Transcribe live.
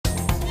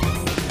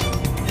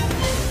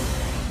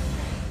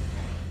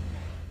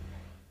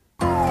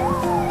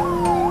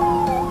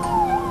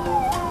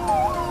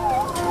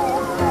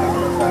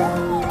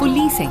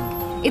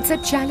It's a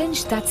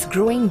challenge that's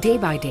growing day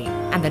by day,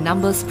 and the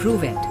numbers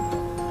prove it.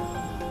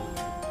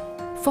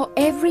 For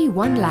every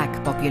 1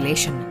 lakh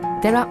population,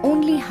 there are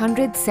only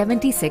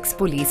 176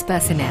 police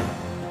personnel,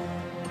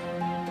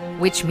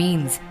 which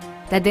means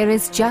that there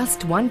is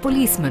just one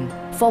policeman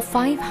for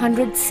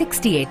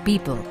 568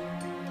 people.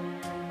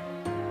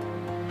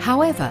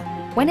 However,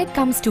 when it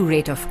comes to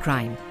rate of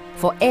crime,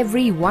 for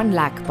every 1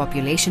 lakh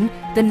population,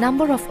 the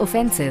number of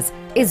offences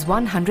is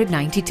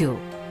 192.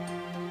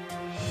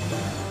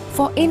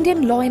 For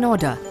Indian law and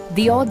order,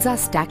 the odds are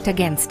stacked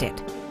against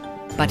it.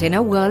 But in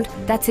a world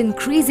that's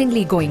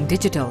increasingly going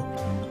digital,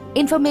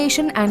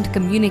 information and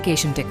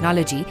communication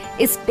technology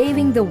is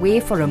paving the way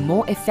for a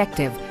more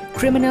effective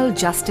criminal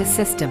justice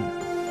system.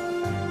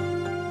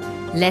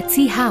 Let's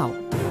see how.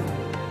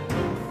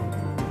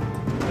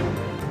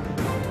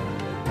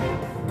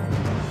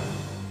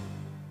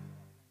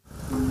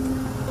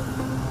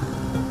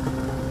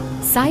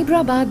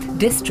 Cyberabad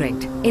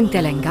district in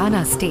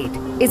Telangana state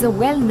is a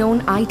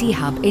well-known IT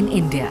hub in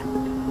India.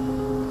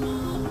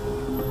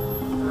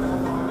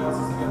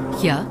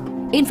 Here,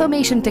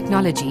 information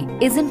technology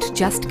isn't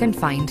just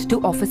confined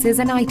to offices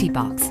and IT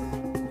parks.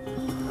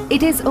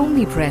 It is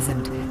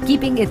omnipresent,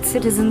 keeping its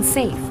citizens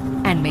safe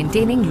and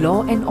maintaining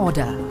law and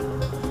order.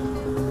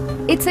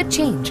 It's a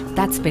change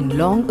that's been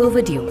long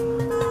overdue.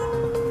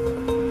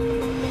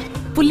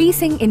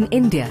 Policing in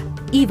India,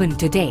 even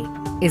today,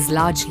 is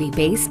largely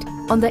based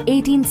on the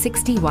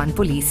 1861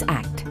 Police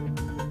Act,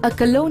 a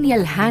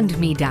colonial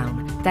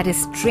hand-me-down that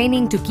is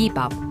training to keep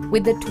up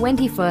with the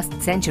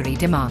 21st century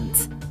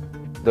demands.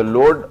 The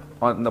load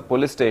on the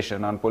police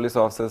station, on police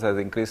officers, has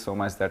increased so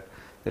much that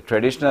the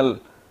traditional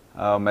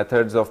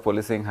methods of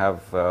policing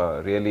have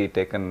really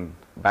taken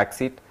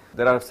backseat.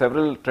 There are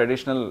several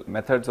traditional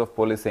methods of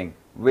policing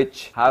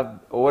which have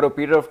over a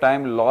period of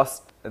time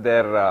lost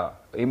their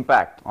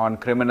impact on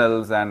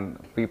criminals and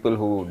people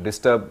who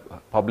disturb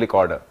public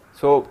order.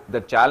 So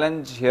the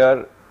challenge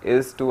here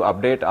is to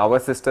update our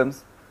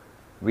systems.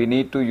 We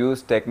need to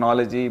use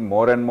technology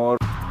more and more.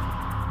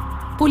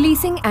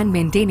 Policing and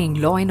maintaining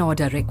law and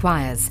order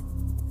requires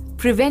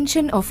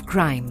prevention of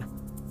crime,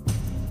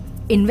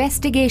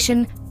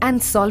 investigation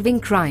and solving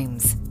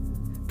crimes,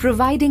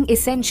 providing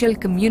essential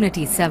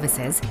community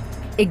services,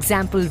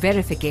 example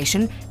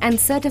verification and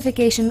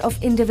certification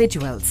of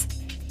individuals.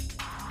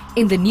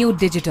 In the new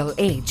digital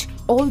age,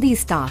 all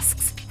these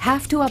tasks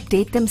have to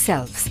update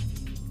themselves.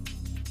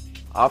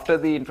 After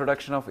the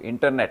introduction of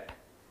internet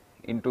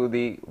into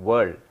the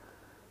world,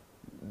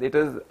 it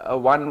is a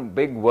one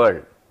big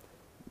world.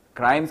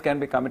 Crimes can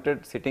be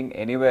committed sitting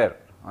anywhere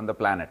on the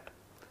planet.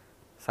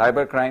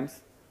 Cyber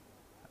crimes,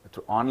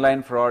 through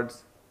online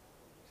frauds,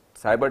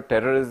 cyber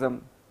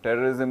terrorism,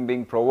 terrorism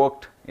being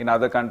provoked in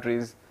other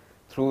countries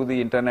through the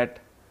internet,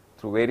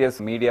 through various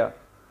media.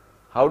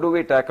 How do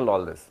we tackle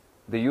all this?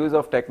 The use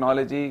of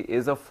technology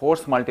is a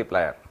force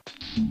multiplier.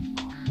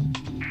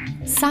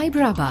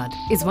 Cyberabad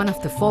is one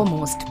of the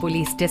foremost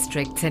police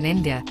districts in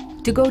India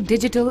to go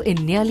digital in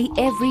nearly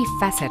every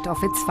facet of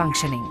its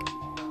functioning.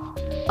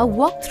 A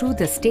walk through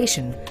the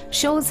station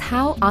shows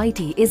how IT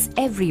is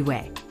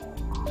everywhere.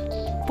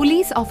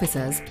 Police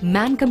officers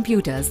man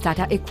computers that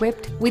are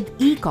equipped with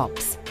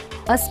eCops,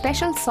 a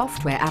special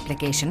software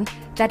application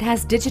that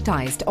has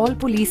digitized all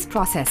police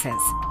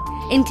processes,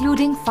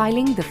 including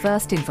filing the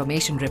first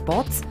information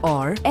reports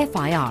or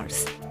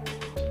FIRs.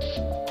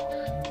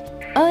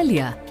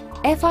 Earlier,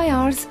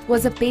 FIRs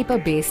was a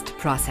paper-based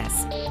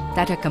process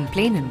that a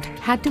complainant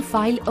had to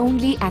file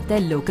only at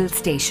their local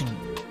station.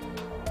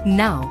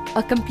 Now,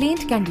 a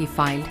complaint can be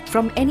filed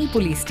from any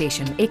police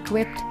station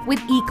equipped with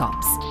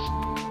eCops.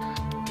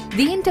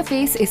 The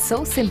interface is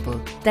so simple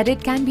that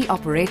it can be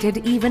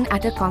operated even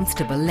at a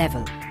constable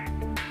level.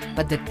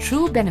 But the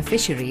true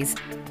beneficiaries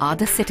are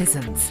the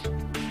citizens.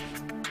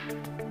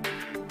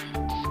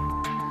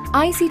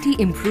 ICT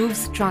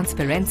improves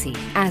transparency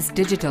as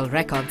digital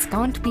records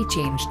can't be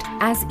changed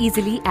as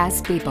easily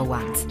as paper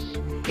ones.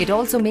 It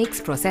also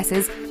makes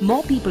processes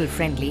more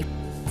people-friendly.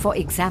 For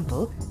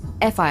example,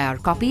 FIR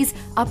copies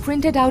are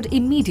printed out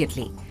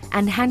immediately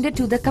and handed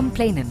to the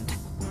complainant.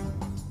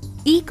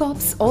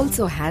 eCops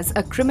also has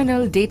a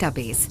criminal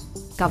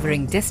database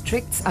covering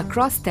districts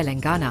across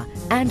Telangana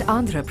and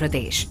Andhra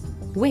Pradesh,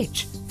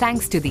 which,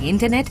 thanks to the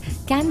internet,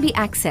 can be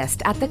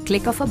accessed at the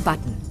click of a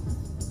button.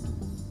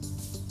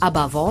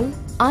 Above all,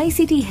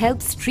 ICT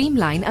helps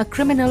streamline a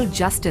criminal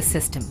justice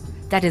system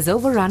that is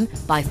overrun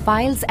by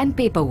files and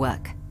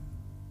paperwork.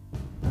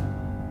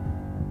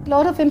 A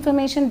lot of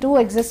information do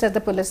exist at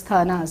the police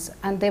thanas,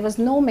 and there was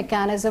no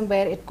mechanism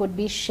where it could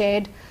be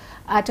shared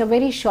at a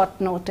very short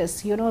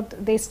notice. You know,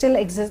 they still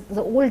exist,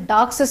 the old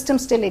dark system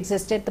still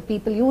existed. The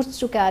people used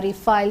to carry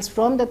files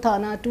from the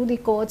thana to the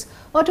courts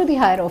or to the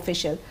higher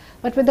official.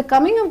 But with the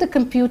coming of the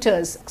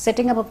computers,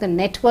 setting up of the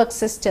network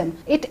system,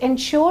 it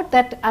ensured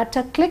that at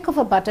a click of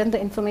a button,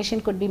 the information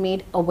could be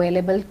made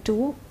available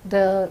to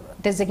the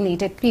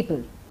designated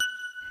people.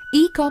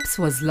 eCops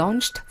was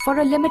launched for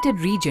a limited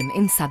region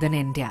in southern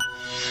India.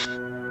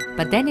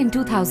 But then in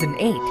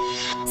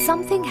 2008,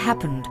 something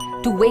happened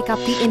to wake up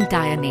the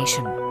entire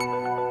nation.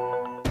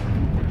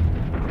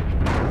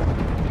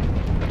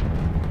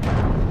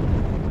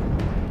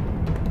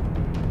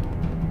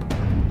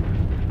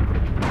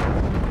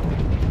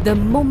 The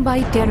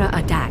Mumbai terror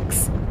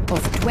attacks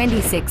of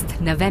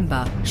 26th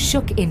November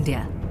shook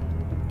India,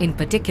 in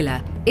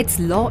particular its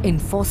law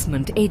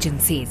enforcement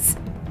agencies.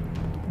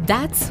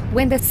 That's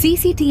when the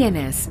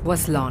CCTNS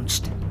was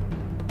launched.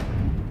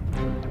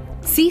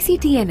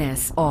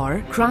 CCTNS,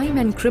 or Crime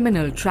and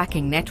Criminal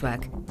Tracking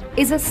Network,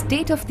 is a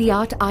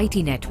state-of-the-art IT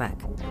network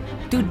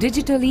to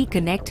digitally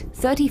connect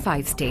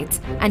 35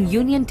 states and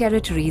union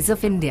territories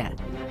of India.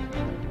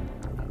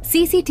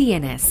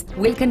 CCTNS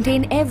will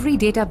contain every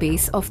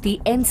database of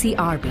the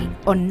NCRB,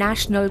 or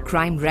National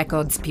Crime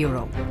Records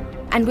Bureau,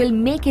 and will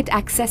make it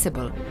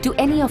accessible to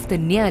any of the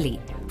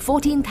nearly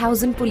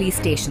 14,000 police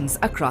stations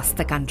across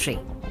the country.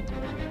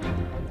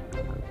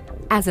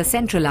 As a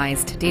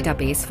centralized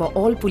database for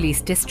all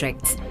police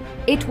districts,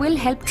 it will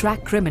help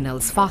track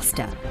criminals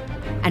faster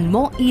and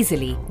more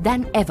easily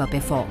than ever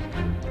before.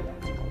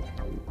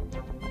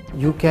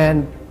 You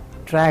can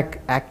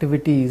track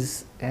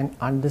activities and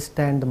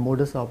understand the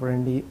modus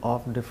operandi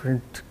of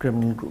different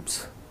criminal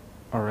groups.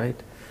 All right,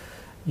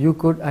 you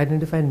could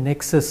identify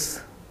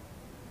nexus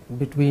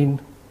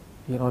between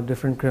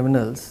different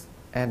criminals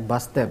and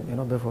bust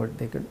them before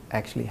they could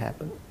actually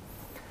happen.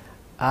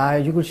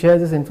 You could share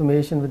this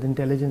information with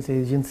intelligence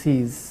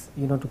agencies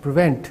to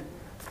prevent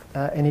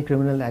any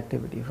criminal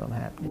activity from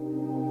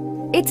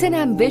happening. It's an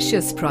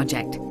ambitious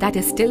project that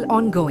is still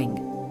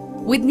ongoing.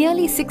 With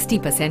nearly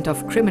 60%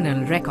 of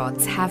criminal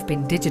records have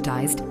been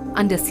digitized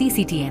under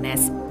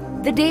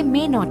CCTNS, the day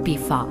may not be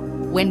far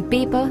when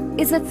paper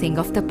is a thing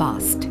of the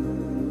past.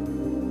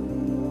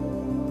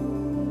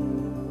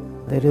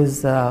 There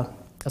is a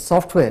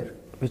software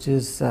which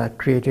is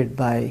created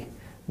by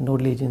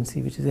nodal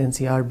agency, which is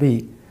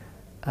NCRB,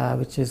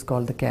 which is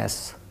called the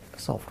CAS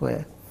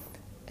software,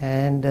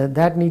 and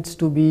that needs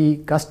to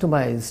be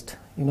customized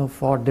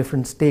for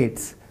different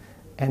states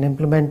and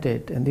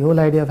implemented. And the whole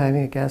idea of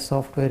having a CAS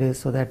software is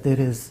so that there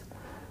is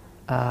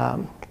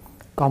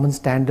common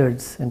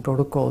standards and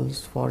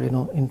protocols for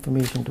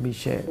information to be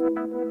shared.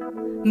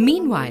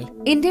 Meanwhile,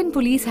 Indian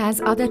police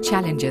has other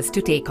challenges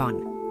to take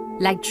on,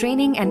 like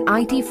training an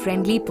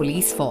IT-friendly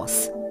police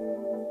force.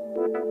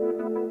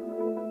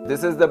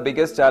 This is the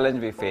biggest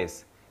challenge we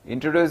face.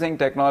 Introducing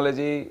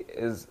technology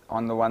is,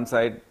 on the one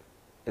side,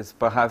 is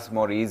perhaps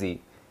more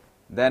easy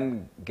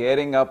than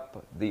gearing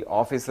up the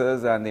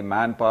officers and the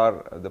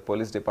manpower of the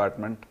police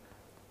department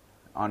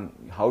on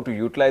how to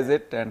utilize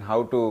it and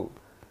how to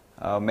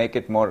make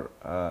it more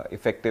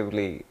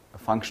effectively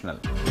functional.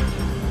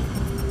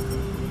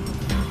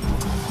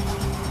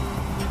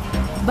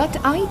 But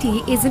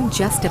IT isn't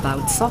just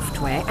about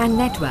software and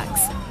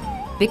networks,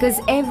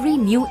 because every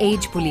new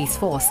age police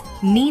force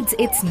needs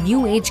its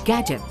new age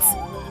gadgets.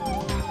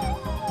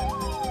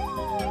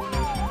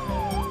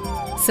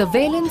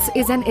 Surveillance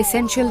is an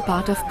essential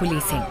part of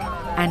policing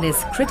and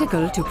is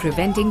critical to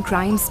preventing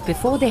crimes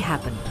before they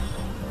happen.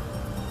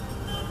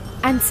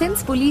 And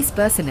since police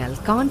personnel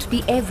can't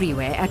be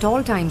everywhere at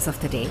all times of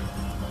the day,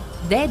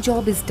 their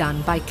job is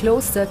done by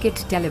closed-circuit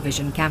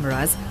television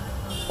cameras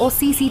or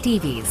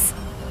CCTVs.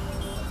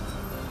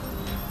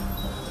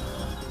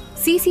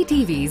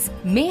 CCTVs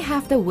may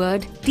have the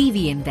word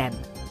TV in them,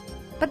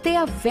 but they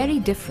are very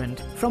different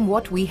from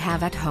what we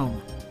have at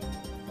home.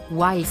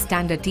 While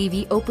standard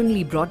TV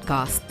openly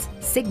broadcasts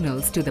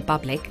signals to the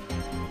public,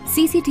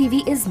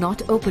 CCTV is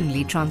not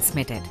openly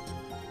transmitted.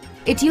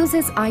 It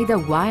uses either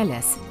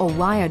wireless or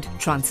wired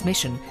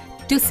transmission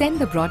to send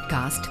the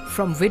broadcast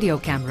from video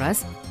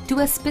cameras to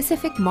a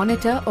specific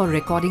monitor or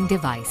recording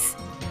device.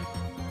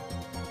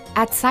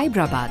 At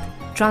Cyberabad,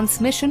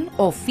 transmission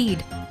or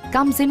feed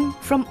comes in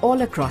from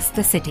all across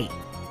the city.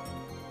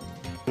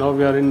 Now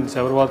we are in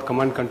Cyberabad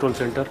Command Control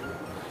Center,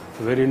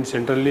 wherein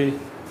centrally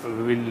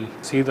we will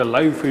see the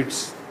live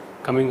feeds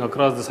coming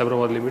across the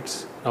Cyberabad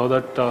limits. Now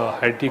that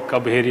high-tech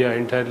hub area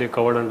entirely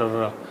covered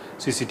under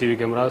CCTV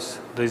cameras,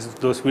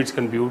 those feeds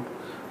can be viewed.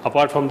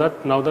 Apart from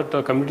that, now that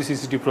community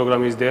CCTV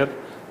program is there,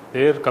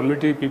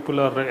 community people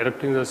are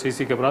erecting the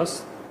CC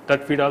cameras.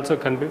 That feed also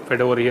can be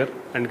fed over here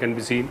and can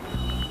be seen.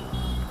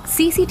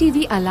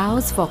 CCTV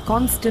allows for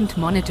constant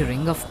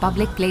monitoring of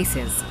public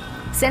places,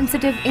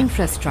 sensitive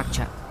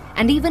infrastructure,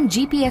 and even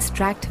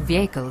GPS-tracked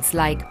vehicles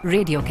like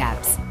radio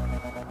cabs.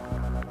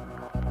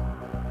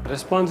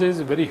 Response is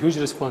very huge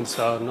response.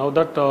 Now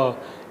that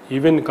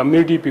even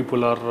community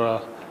people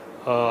are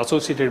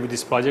associated with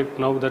this project,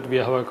 now that we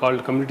have a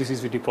called community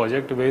CCTV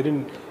project,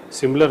 wherein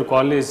similar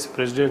colonies,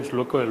 presidents,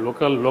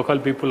 local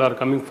people are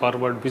coming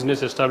forward,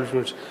 business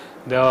establishments,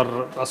 they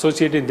are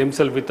associating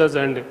themselves with us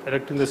and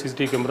erecting the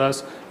CCTV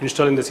cameras,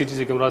 installing the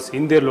CCTV cameras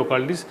in their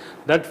localities.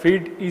 That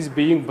feed is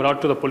being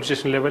brought to the police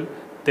station level,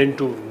 then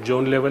to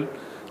zone level,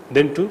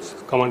 then to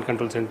command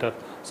control center.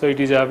 So it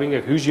is having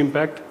a huge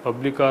impact.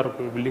 Public are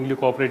willingly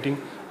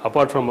cooperating.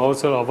 Apart from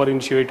our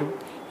initiative,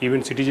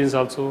 even citizens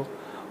also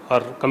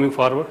are coming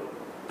forward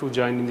to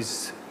join in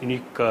this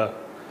unique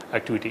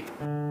activity.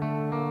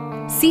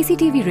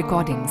 CCTV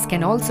recordings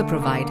can also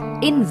provide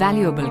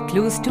invaluable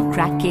clues to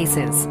crack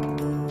cases.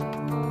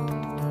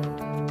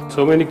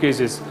 So many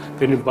cases,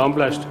 when in bomb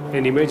blast,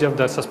 an image of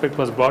the suspect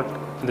was brought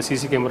in the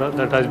CC camera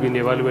that has been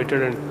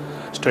evaluated, and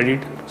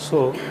studied.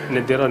 So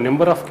there are a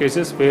number of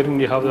cases wherein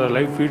we have the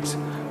live feeds,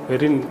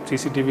 wherein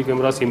CCTV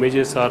cameras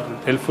images are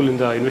helpful in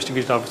the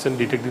investigation officer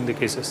detecting the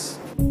cases.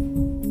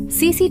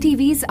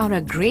 CCTVs are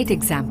a great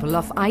example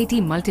of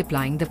IT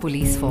multiplying the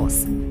police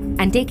force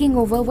and taking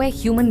over where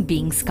human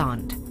beings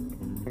can't.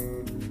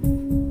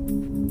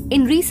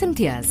 In recent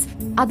years,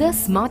 other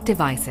smart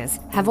devices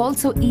have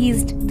also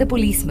eased the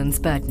policeman's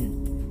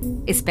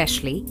burden,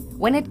 especially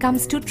when it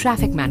comes to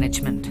traffic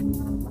management.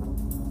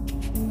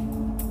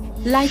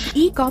 Like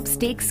eCops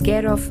takes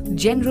care of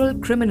general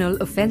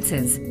criminal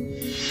offences,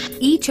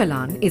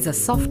 eChallan is a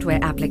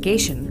software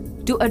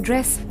application to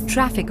address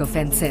traffic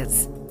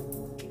offences.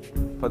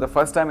 For the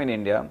first time in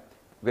India,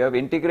 we have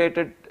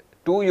integrated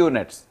two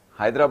units,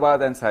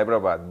 Hyderabad and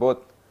Cyberabad, both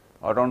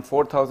around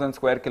 4,000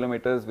 square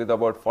kilometers with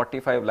about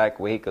 45 lakh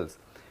vehicles.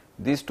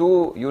 These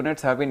two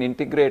units have been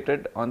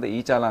integrated on the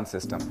eChallan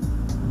system.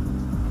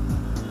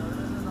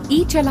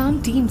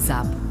 eChallan teams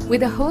up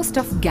with a host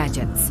of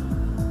gadgets,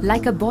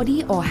 like a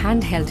body or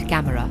handheld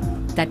camera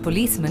that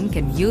policemen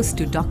can use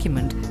to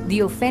document the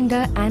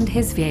offender and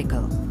his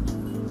vehicle.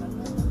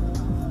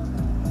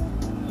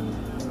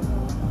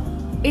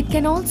 It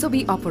can also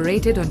be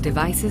operated on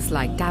devices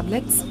like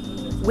tablets,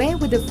 where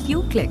with a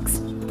few clicks,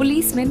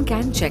 policemen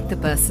can check the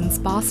person's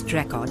past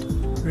record,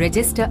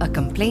 register a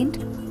complaint,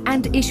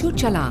 and issue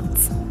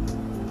challans.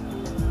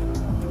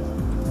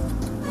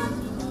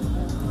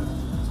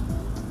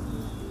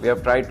 We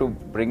have tried to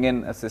bring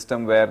in a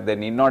system where they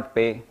need not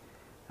pay,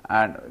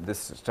 and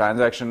this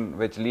transaction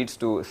which leads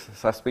to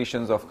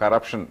suspicions of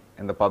corruption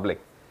in the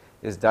public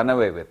is done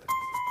away with.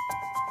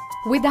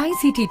 With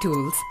ICT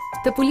tools,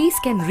 the police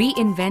can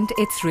reinvent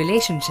its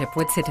relationship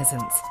with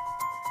citizens.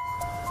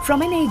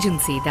 From an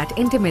agency that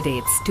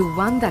intimidates to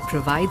one that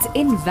provides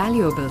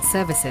invaluable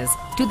services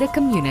to the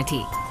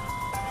community.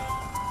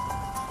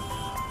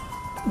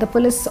 The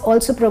police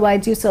also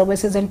provides you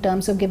services in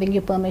terms of giving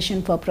you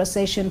permission for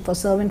procession, for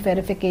servant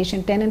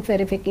verification, tenant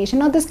verification.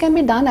 Now this can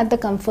be done at the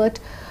comfort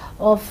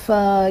of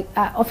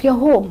your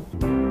home.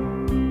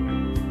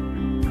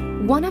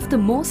 One of the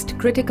most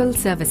critical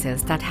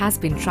services that has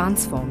been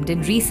transformed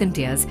in recent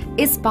years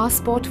is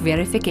passport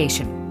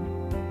verification.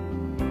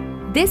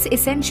 This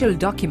essential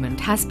document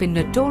has been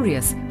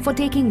notorious for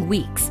taking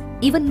weeks,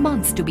 even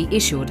months to be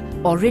issued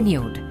or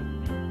renewed.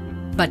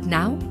 But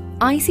now,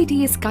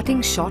 ICT is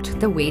cutting short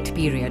the wait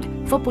period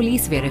for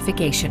police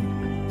verification.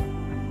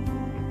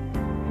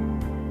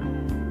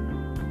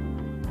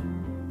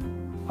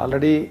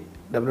 Already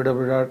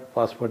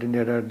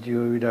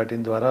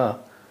www.passportindia.gov.in ద్వారా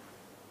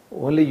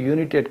only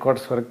unit head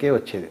quarters వరకే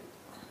వచ్చేది.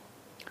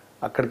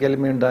 అక్కడికి వెళ్ళి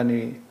మేము దాన్ని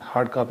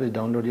hard copies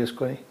download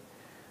చేసుకొని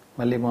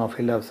మళ్ళీ మా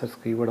ఫీల్డ్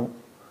ఆఫీసర్స్కి ఇవ్వడం,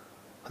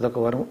 అదొక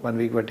 1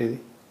 వీక్ పట్టేది.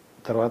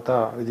 తర్వాత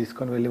అవి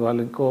తీసుకొని వెళ్ళి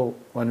వాళ్ళు ఇంకో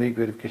 1 వీక్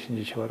వెరిఫికేషన్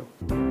చేసేవారు.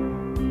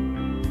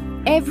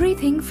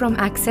 Everything from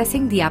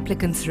accessing the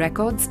applicant's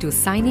records to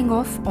signing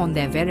off on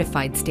their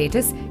verified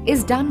status is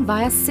done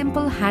via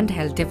simple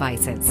handheld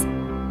devices.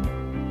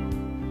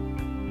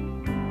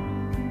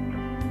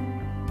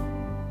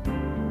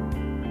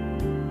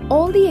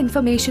 All the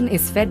information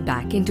is fed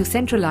back into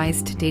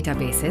centralized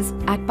databases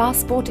at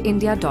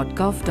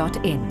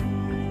passportindia.gov.in,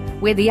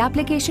 where the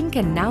application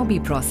can now be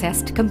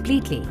processed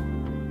completely.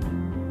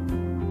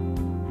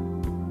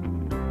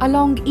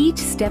 Along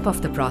each step of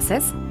the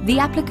process, the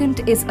applicant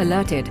is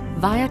alerted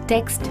via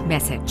text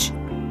message.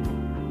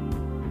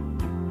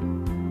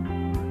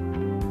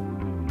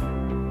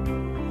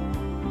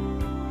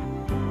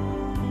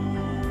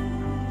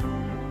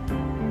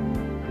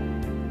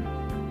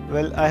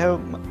 Well, I have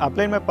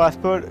applied my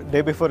passport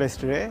day before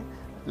yesterday.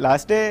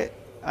 Last day,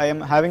 I am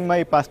having my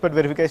passport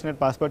verification at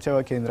Passport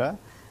Seva Kendra,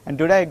 and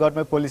today I got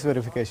my police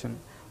verification.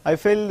 I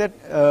feel that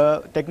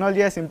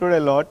technology has improved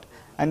a lot,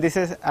 and this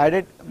has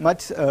added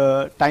much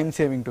time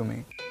saving to me.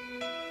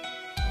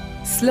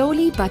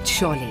 Slowly but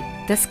surely,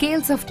 the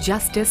scales of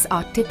justice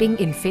are tipping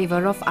in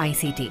favor of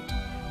ICT,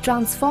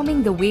 transforming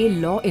the way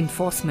law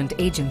enforcement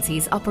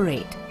agencies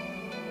operate.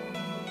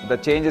 The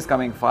change is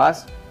coming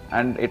fast,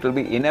 and it will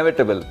be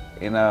inevitable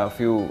in a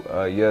few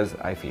years,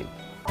 I feel.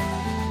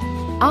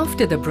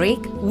 After the break,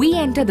 we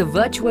enter the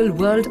virtual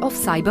world of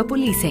cyber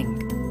policing.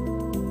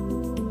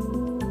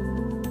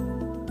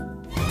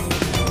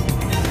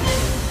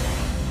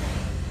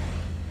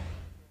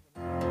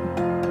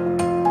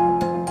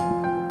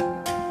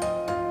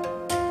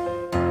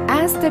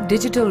 As the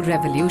digital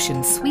revolution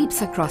sweeps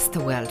across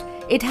the world,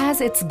 it has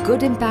its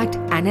good impact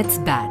and its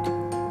bad.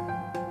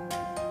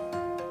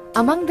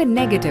 Among the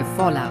negative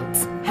fallouts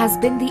has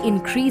been the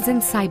increase in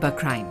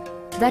cybercrime,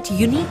 that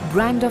unique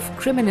brand of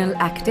criminal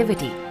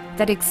activity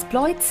that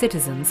exploits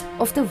citizens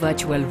of the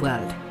virtual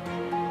world.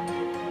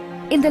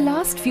 In the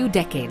last few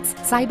decades,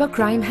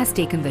 cybercrime has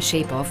taken the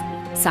shape of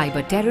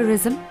cyber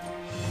terrorism,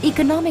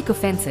 economic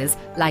offences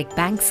like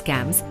bank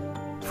scams,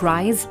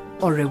 prize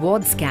or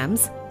reward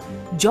scams,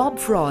 job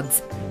frauds,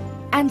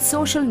 and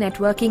social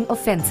networking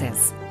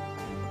offences.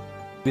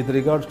 With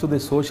regards to the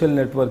social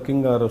networking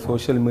or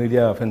social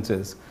media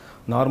offences,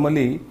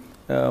 normally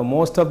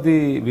most of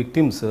the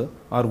victims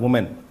are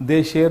women.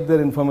 They share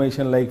their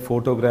information like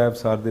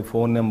photographs or the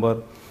phone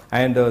number,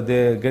 and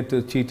they get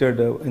cheated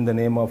in the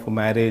name of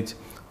marriage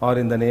or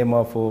in the name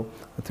of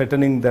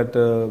threatening that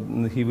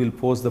he will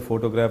post the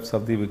photographs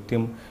of the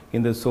victim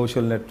in the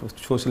social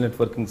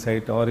networking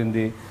site or in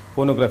the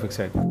pornographic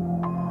site.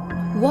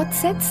 What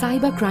sets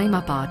cybercrime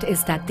apart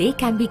is that they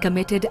can be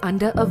committed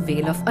under a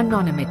veil of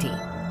anonymity.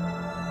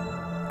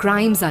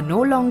 Crimes are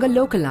no longer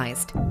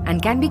localized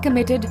and can be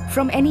committed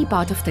from any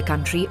part of the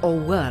country or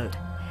world,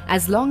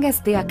 as long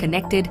as they are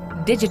connected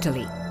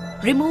digitally,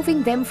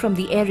 removing them from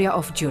the area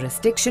of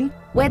jurisdiction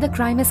where the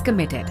crime is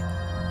committed.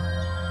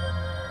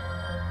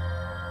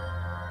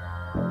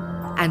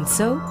 And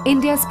so,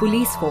 India's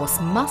police force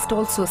must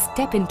also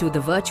step into the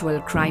virtual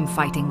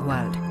crime-fighting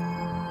world.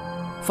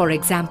 For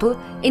example,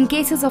 in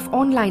cases of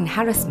online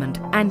harassment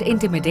and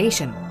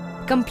intimidation,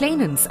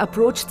 complainants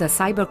approach the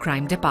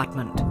cybercrime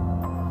department.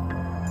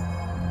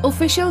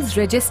 Officials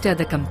register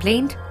the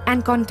complaint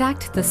and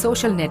contact the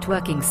social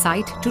networking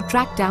site to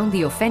track down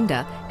the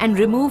offender and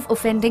remove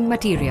offending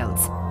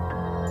materials.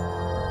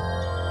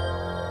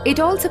 It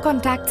also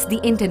contacts the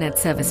internet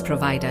service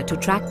provider to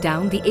track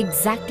down the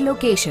exact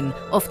location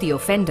of the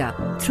offender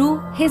through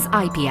his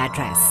IP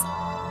address.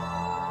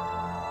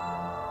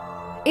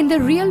 In the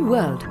real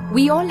world,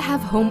 we all have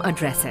home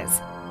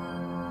addresses.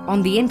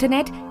 On the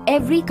internet,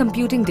 every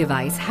computing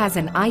device has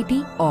an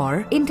IP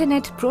or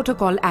Internet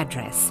Protocol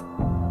address.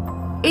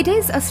 It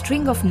is a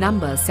string of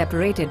numbers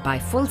separated by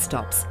full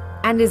stops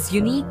and is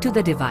unique to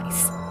the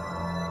device.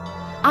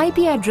 IP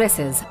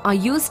addresses are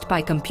used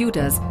by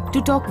computers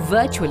to talk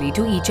virtually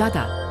to each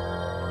other,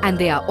 and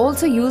they are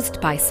also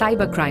used by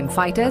cybercrime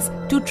fighters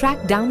to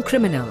track down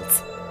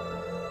criminals.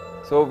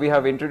 So we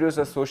have introduced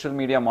a social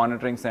media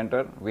monitoring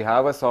center. We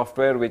have a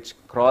software which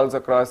crawls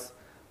across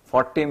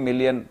 40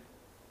 million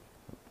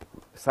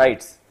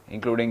sites,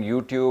 including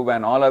YouTube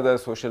and all other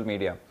social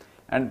media.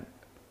 And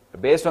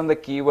based on the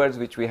keywords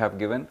which we have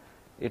given,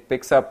 it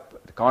picks up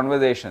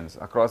conversations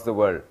across the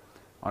world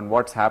on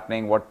what's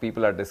happening, what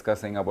people are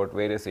discussing about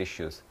various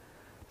issues.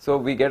 So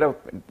we get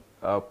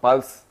a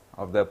pulse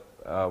of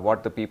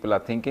what the people are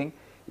thinking.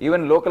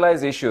 Even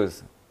localized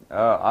issues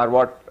are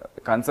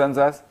what concerns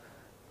us.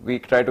 We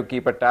try to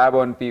keep a tab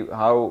on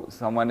how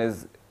someone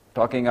is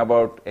talking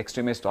about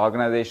extremist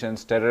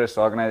organizations, terrorist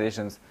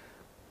organizations.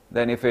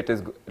 Then if it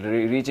is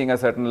reaching a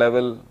certain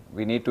level,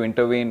 we need to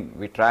intervene,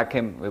 we track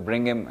him, we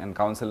bring him and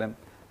counsel him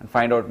and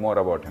find out more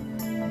about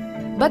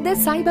him. But the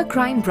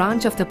cybercrime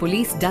branch of the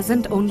police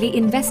doesn't only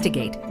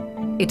investigate,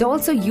 it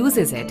also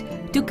uses it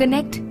to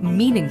connect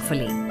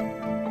meaningfully.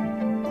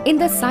 In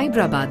the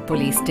Cyberabad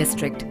Police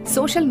District,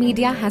 social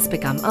media has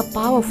become a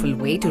powerful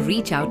way to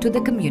reach out to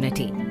the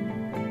community.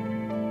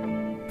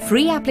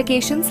 Free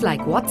applications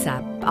like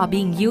WhatsApp are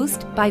being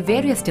used by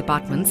various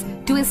departments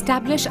to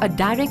establish a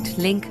direct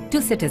link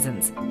to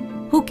citizens,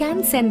 who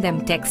can send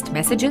them text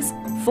messages,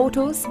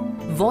 photos,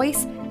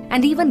 voice,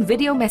 and even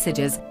video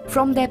messages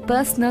from their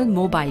personal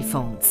mobile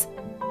phones.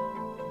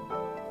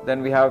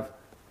 Then we have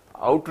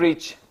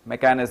outreach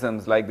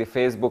mechanisms like the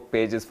Facebook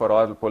pages for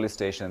all police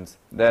stations.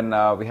 Then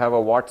we have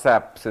a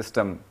WhatsApp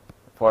system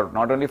for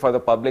not only for the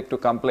public to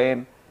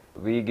complain,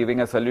 we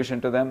giving a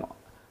solution to them,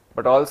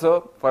 but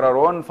also for our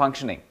own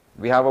functioning.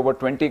 We have about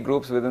 20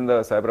 groups within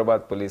the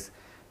Cyberabad police,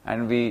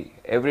 and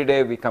every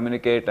day we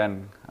communicate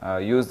and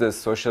use this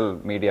social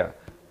media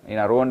in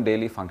our own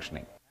daily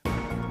functioning.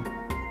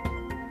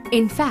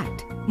 In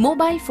fact,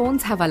 mobile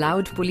phones have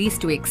allowed police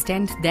to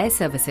extend their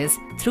services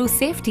through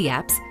safety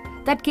apps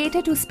that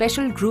cater to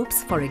special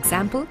groups, for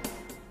example,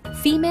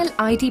 female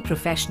IT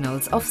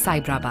professionals of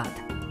Cyberabad.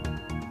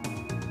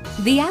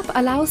 The app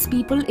allows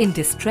people in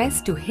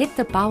distress to hit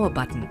the power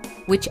button,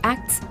 which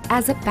acts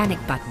as a panic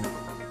button.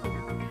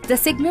 The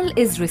signal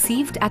is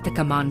received at the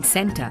command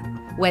center,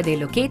 where they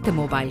locate the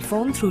mobile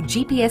phone through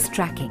GPS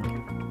tracking.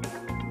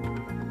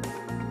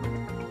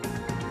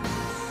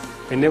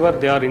 Whenever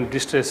they are in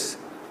distress,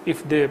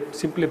 if they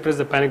simply press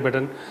the panic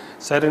button,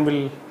 siren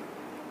will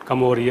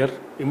come over here.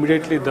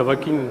 Immediately the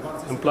working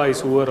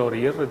employees who are over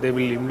here, they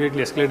will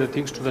immediately escalate the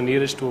things to the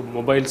nearest to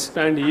mobiles,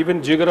 and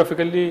even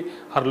geographically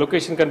our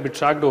location can be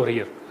tracked over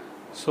here.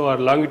 So our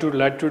longitude,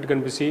 latitude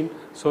can be seen,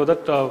 so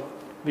that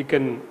we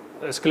can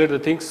escalate the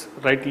things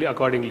rightly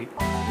accordingly.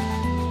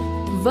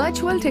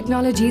 Virtual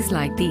technologies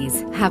like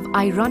these have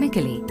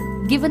ironically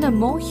given a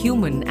more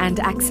human and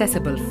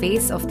accessible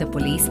face of the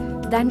police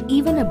than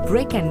even a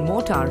brick and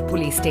mortar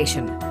police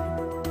station.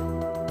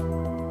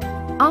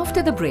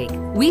 After the break,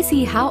 we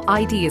see how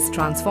IT is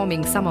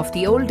transforming some of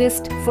the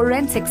oldest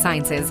forensic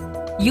sciences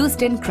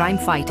used in crime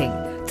fighting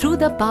through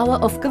the power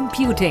of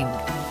computing.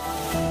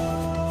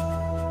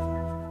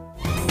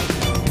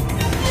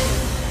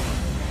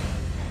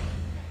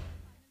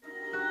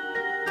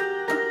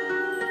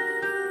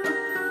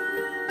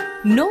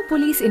 No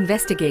police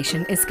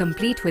investigation is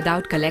complete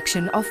without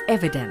collection of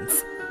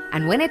evidence.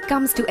 And when it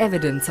comes to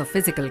evidence of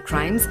physical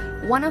crimes,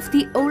 one of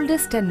the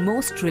oldest and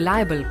most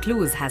reliable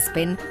clues has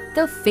been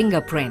the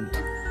fingerprint.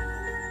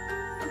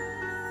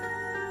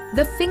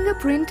 The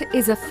fingerprint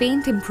is a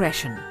faint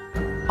impression,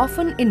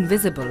 often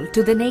invisible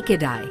to the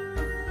naked eye.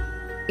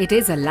 It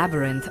is a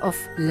labyrinth of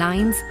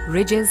lines,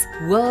 ridges,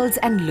 whorls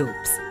and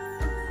loops.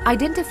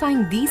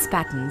 Identifying these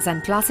patterns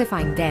and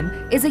classifying them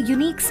is a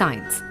unique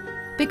science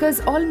because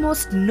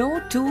almost no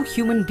two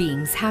human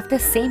beings have the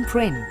same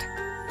print.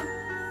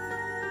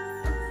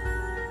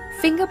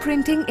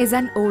 Fingerprinting is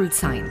an old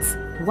science,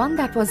 one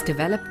that was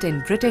developed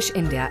in British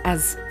India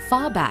as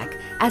far back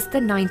as the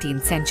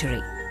 19th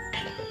century.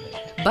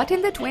 But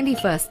in the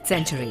 21st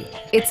century,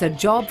 it's a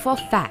job for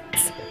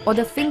facts or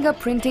the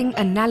fingerprinting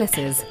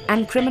analysis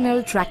and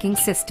criminal tracking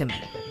system.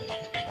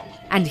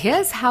 And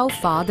here's how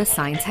far the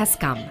science has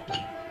come.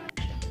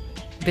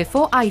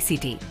 Before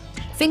ICT,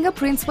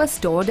 fingerprints were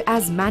stored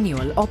as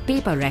manual or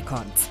paper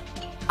records.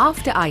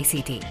 After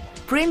ICT,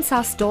 prints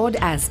are stored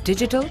as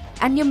digital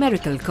and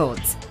numerical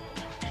codes.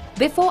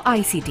 Before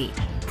ICT,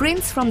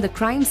 prints from the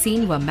crime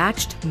scene were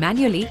matched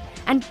manually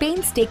and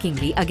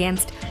painstakingly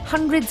against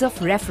hundreds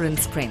of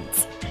reference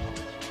prints.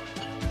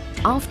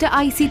 After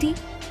ICT,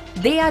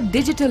 they are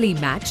digitally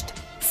matched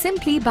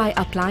simply by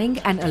applying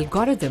an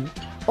algorithm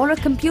or a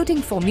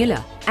computing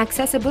formula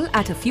accessible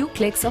at a few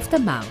clicks of the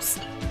mouse.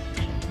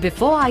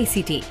 Before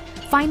ICT,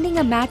 finding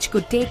a match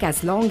could take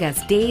as long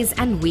as days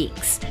and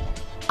weeks.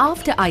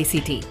 After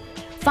ICT,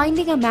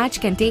 finding a match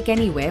can take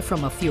anywhere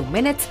from a few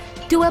minutes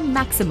to a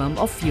maximum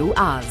of few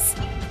hours.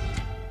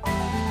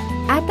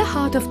 At the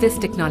heart of this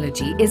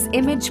technology is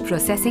image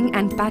processing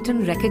and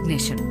pattern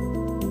recognition,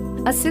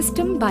 a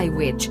system by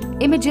which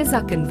images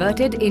are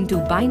converted into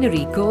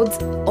binary codes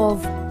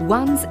of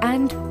ones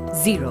and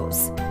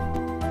zeros.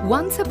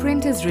 Once a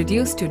print is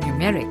reduced to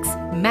numerics,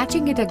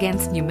 matching it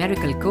against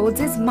numerical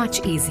codes is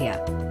much easier.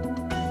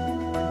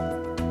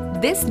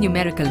 This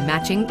numerical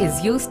matching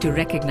is used to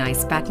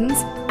recognize patterns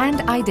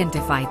and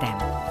identify them.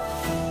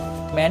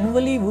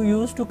 Manually, we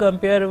used to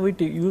compare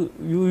with, you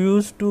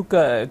used to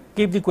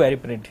keep the query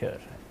print here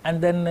and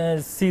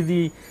then see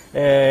the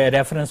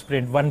reference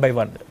print one by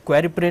one.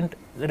 Query print,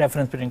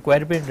 reference print,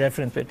 query print,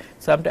 reference print.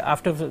 Sometimes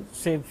after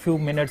say few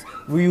minutes,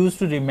 we used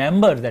to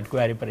remember that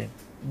query print.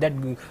 That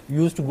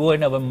used to go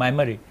in our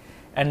memory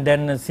and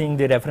then seeing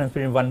the reference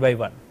print one by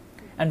one.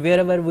 And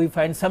wherever we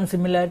find some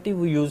similarity,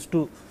 we used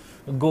to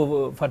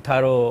go for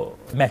thorough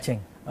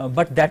matching.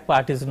 But that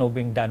part is now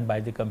being done by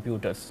the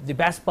computers. The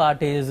best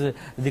part is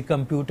the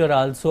computer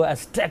also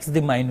abstracts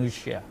the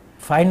minutiae.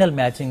 Final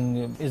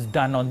matching is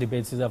done on the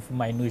basis of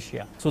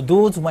minutiae. So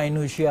those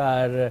minutiae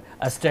are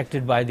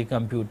abstracted by the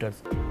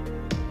computers.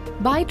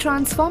 By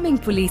transforming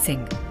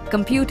policing,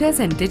 computers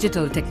and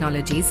digital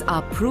technologies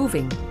are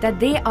proving that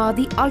they are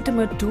the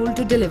ultimate tool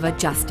to deliver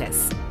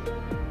justice.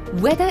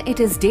 Whether it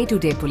is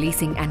day-to-day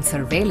policing and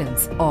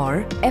surveillance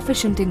or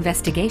efficient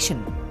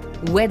investigation,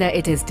 whether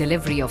it is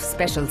delivery of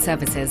special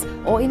services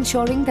or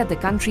ensuring that the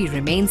country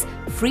remains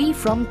free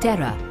from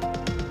terror,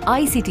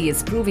 ICT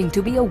is proving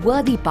to be a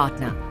worthy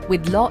partner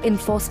with law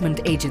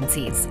enforcement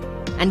agencies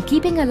and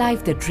keeping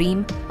alive the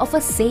dream of a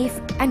safe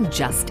and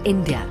just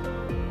India.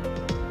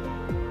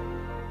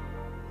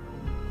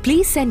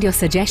 Please send your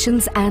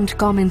suggestions and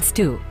comments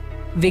to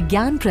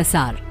Vigyan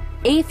Prasar,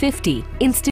 A50 Institute.